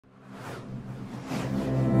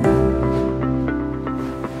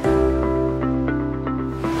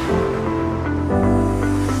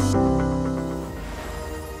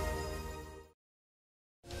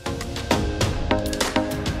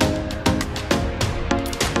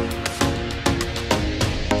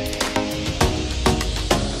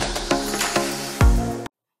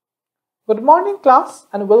Good morning class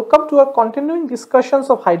and welcome to our continuing discussions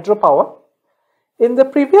of hydropower. In the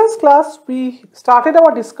previous class, we started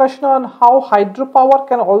our discussion on how hydropower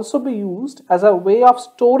can also be used as a way of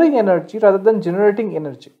storing energy rather than generating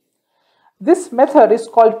energy. This method is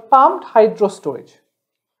called pumped hydro storage,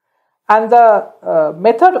 and the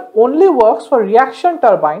method only works for reaction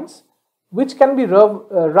turbines which can be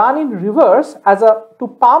run in reverse to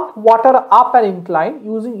pump water up an incline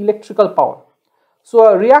using electrical power. So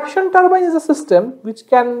a reaction turbine is a system which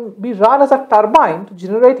can be run as a turbine to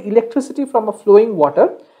generate electricity from a flowing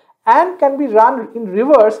water and can be run in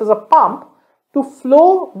reverse as a pump to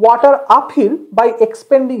flow water uphill by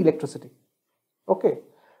expending electricity. Okay.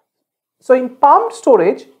 So in pumped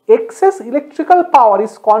storage, excess electrical power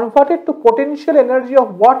is converted to potential energy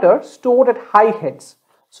of water stored at high heads.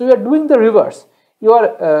 So you are doing the reverse. You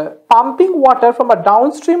are pumping water from a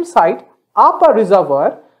downstream site up a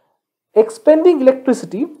reservoir, expending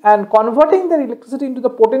electricity and converting the electricity into the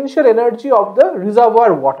potential energy of the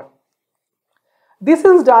reservoir water. This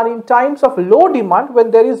is done in times of low demand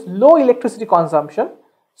when there is low electricity consumption.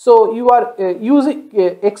 So you are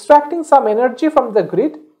extracting some energy from the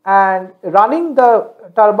grid and running the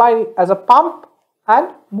turbine as a pump and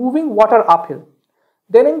moving water uphill.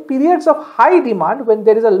 Then in periods of high demand, when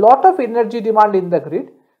there is a lot of energy demand in the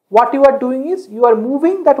grid, what you are doing is you are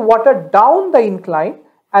moving that water down the incline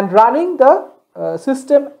and running the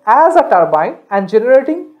system as a turbine and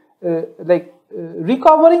generating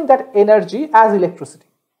recovering that energy as electricity.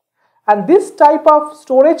 And this type of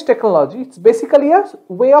storage technology, it's basically a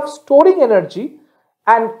way of storing energy,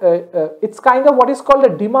 and it's kind of what is called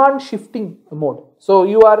a demand shifting mode. So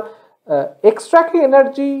you are extracting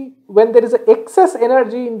energy when there is excess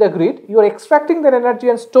energy in the grid. You are extracting that energy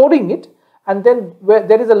and storing it, and then where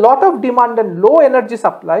there is a lot of demand and low energy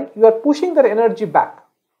supply, you are pushing that energy back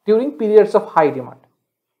during periods of high demand.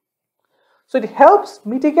 So it helps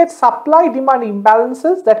mitigate supply demand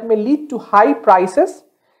imbalances that may lead to high prices,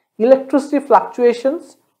 electricity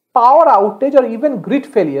fluctuations, power outage or even grid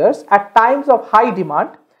failures at times of high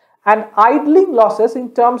demand, and idling losses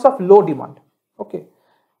in terms of low demand. Okay.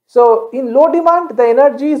 So in low demand the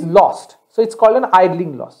energy is lost, so it's called an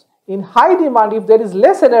idling loss. In high demand, if there is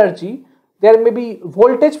less energy, there may be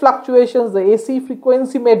voltage fluctuations, the AC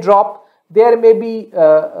frequency may drop, there may be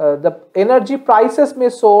the energy prices may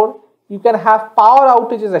soar, you can have power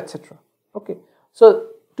outages, etc. Okay. So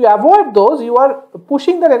to avoid those, you are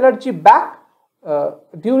pushing the energy back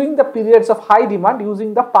during the periods of high demand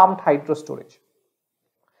using the pumped hydro storage.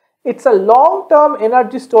 It's a long-term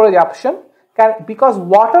energy storage option because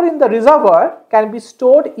water in the reservoir can be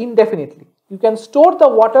stored indefinitely. You can store the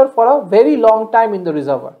water for a very long time in the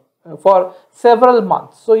reservoir, for several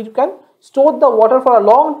months. So you can store the water for a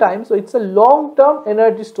long time. So it's a long-term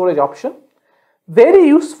energy storage option. Very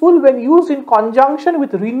useful when used in conjunction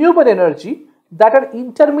with renewable energy that are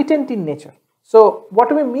intermittent in nature. So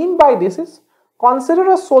what we mean by this is,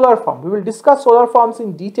 consider a solar farm. We will discuss solar farms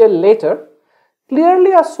in detail later.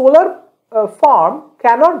 Clearly a solar farm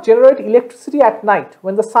cannot generate electricity at night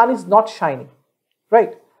when the sun is not shining,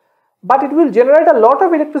 right? But it will generate a lot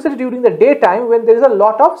of electricity during the daytime when there is a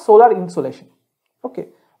lot of solar insolation. Okay.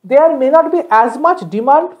 There may not be as much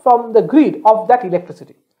demand from the grid of that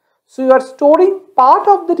electricity. So you are storing part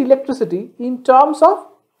of that electricity in terms of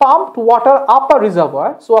pumped water up a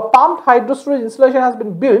reservoir. So a pumped hydro storage installation has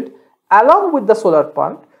been built along with the solar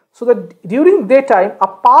pump, so that during daytime a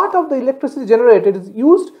part of the electricity generated is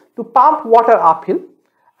used to pump water uphill,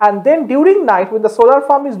 and then during night when the solar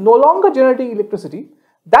farm is no longer generating electricity,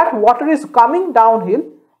 that water is coming downhill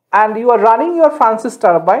and you are running your Francis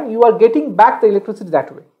turbine, you are getting back the electricity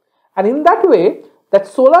that way. And in that way, that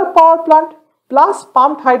solar power plant plus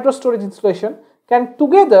pumped hydro storage installation can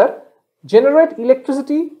together generate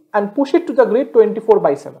electricity and push it to the grid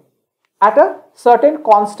 24/7 at a certain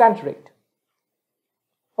constant rate.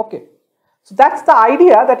 Okay. So that's the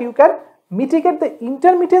idea, that you can mitigate the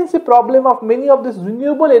intermittency problem of many of these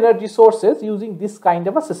renewable energy sources using this kind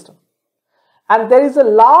of a system. And there is a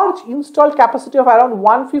large installed capacity of around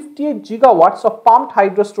 158 gigawatts of pumped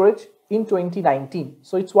hydro storage in 2019.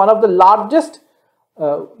 So it's one of the largest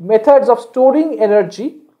methods of storing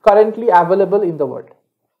energy currently available in the world.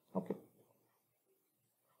 Okay.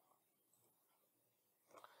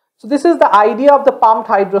 So this is the idea of the pumped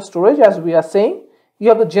hydro storage. As we are saying, you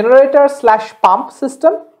have the generator / pump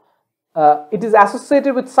system. It is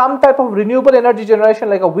associated with some type of renewable energy generation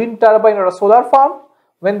like a wind turbine or a solar farm.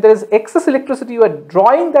 When there is excess electricity, you are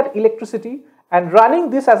drawing that electricity and running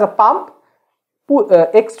this as a pump,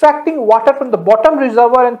 extracting water from the bottom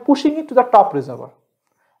reservoir and pushing it to the top reservoir.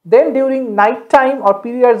 Then during night time or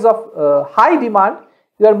periods of high demand,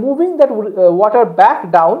 You are moving that water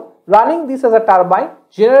back down, running this as a turbine,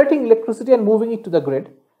 generating electricity and moving it to the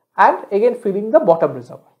grid, and again filling the bottom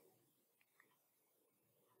reservoir.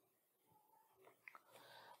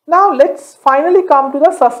 Now let's finally come to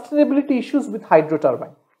the sustainability issues with hydro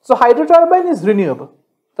turbine. So hydro turbine is renewable.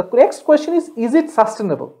 The next question is it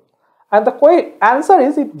sustainable? And the answer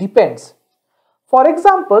is it depends. For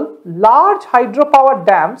example, large hydropower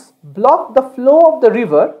dams block the flow of the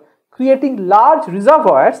river, creating large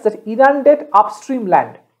reservoirs that inundate upstream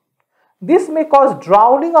land. This may cause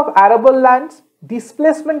drowning of arable lands,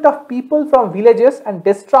 displacement of people from villages, and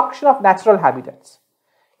destruction of natural habitats.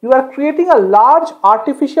 You are creating a large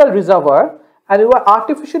artificial reservoir and you are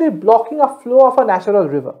artificially blocking a flow of a natural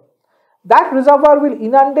river. That reservoir will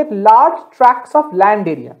inundate large tracts of land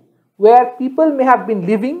area where people may have been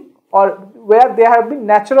living or where there have been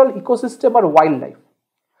natural ecosystem or wildlife.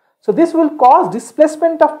 So this will cause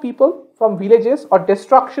displacement of people from villages or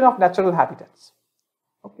destruction of natural habitats.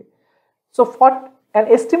 Okay. So for an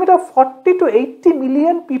estimate of 40 to 80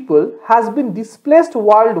 million people has been displaced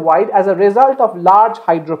worldwide as a result of large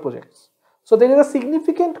hydro projects. So there is a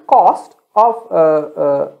significant cost of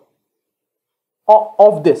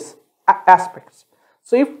this aspects.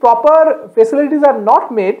 So if proper facilities are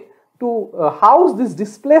not made to house these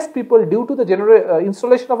displaced people due to the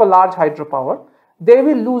installation of a large hydropower, they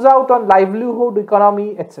will lose out on livelihood,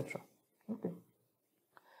 economy, etc. Okay.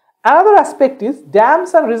 Another aspect is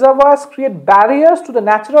dams and reservoirs create barriers to the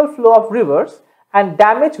natural flow of rivers and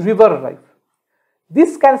damage river life.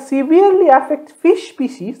 This can severely affect fish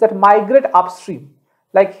species that migrate upstream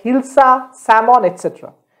like hilsa, salmon,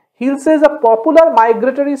 etc. Hilsa is a popular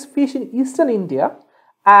migratory fish in eastern India,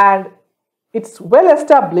 and it's well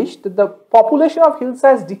established that the population of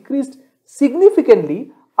hilsa has decreased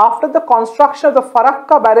significantly after the construction of the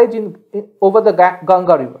Farakka barrage over the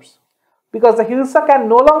Ganga rivers, because the hilsa can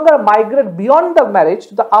no longer migrate beyond the barrage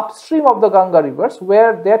to the upstream of the Ganga rivers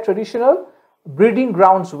where their traditional breeding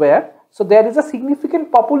grounds were. So there is a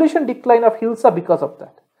significant population decline of hilsa because of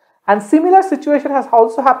that. And similar situation has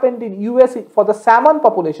also happened in US for the salmon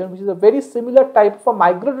population, which is a very similar type of a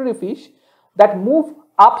migratory fish that move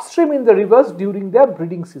upstream in the rivers during their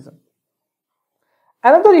breeding season.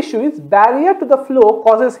 Another issue is barrier to the flow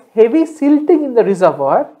causes heavy silting in the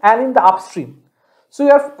reservoir and in the upstream. So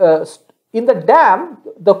you have in the dam,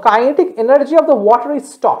 the kinetic energy of the water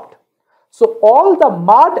is stopped. So all the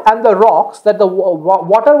mud and the rocks that the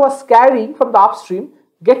water was carrying from the upstream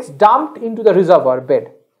gets dumped into the reservoir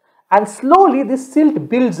bed. And slowly this silt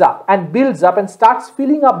builds up and starts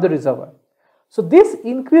filling up the reservoir. So this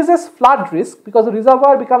increases flood risk because the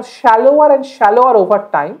reservoir becomes shallower and shallower over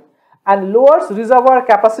time and lowers reservoir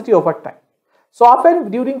capacity over time. So often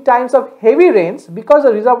during times of heavy rains, because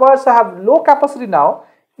the reservoirs have low capacity now,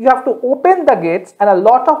 you have to open the gates and a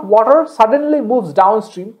lot of water suddenly moves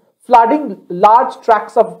downstream, flooding large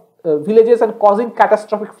tracts of villages and causing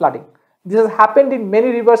catastrophic flooding. This has happened in many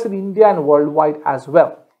rivers in India and worldwide as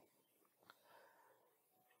well.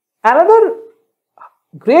 Another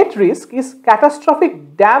great risk is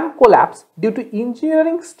catastrophic dam collapse due to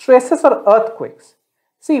engineering stresses or earthquakes.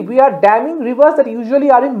 See, we are damming rivers that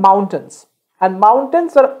usually are in mountains, and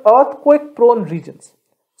mountains are earthquake prone regions.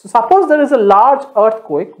 So suppose there is a large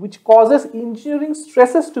earthquake which causes engineering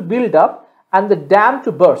stresses to build up and the dam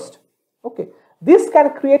to burst. Okay, this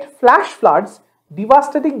can create flash floods,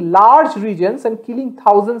 devastating large regions and killing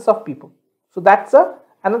thousands of people. So that's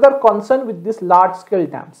another concern with these large scale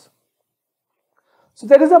dams. So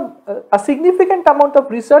there is a significant amount of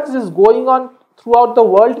research is going on throughout the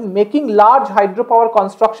world in making large hydropower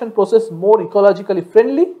construction process more ecologically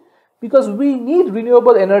friendly, because we need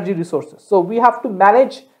renewable energy resources. So we have to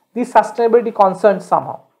manage these sustainability concerns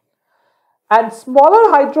somehow. And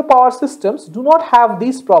smaller hydropower systems do not have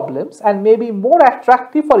these problems and may be more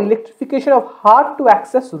attractive for electrification of hard to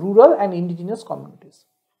access rural and indigenous communities.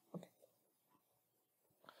 Okay.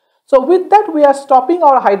 So with that, we are stopping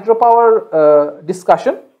our hydropower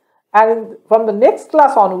discussion, and from the next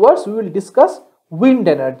class onwards we will discuss wind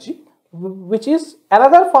energy, which is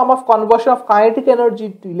another form of conversion of kinetic energy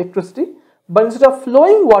to electricity, but instead of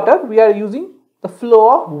flowing water we are using the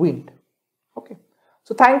flow of wind. Okay.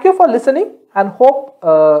 So thank you for listening and hope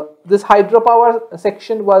this hydropower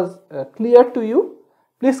section was clear to you.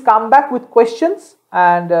 Please come back with questions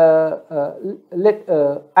and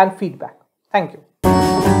feedback. Thank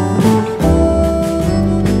you.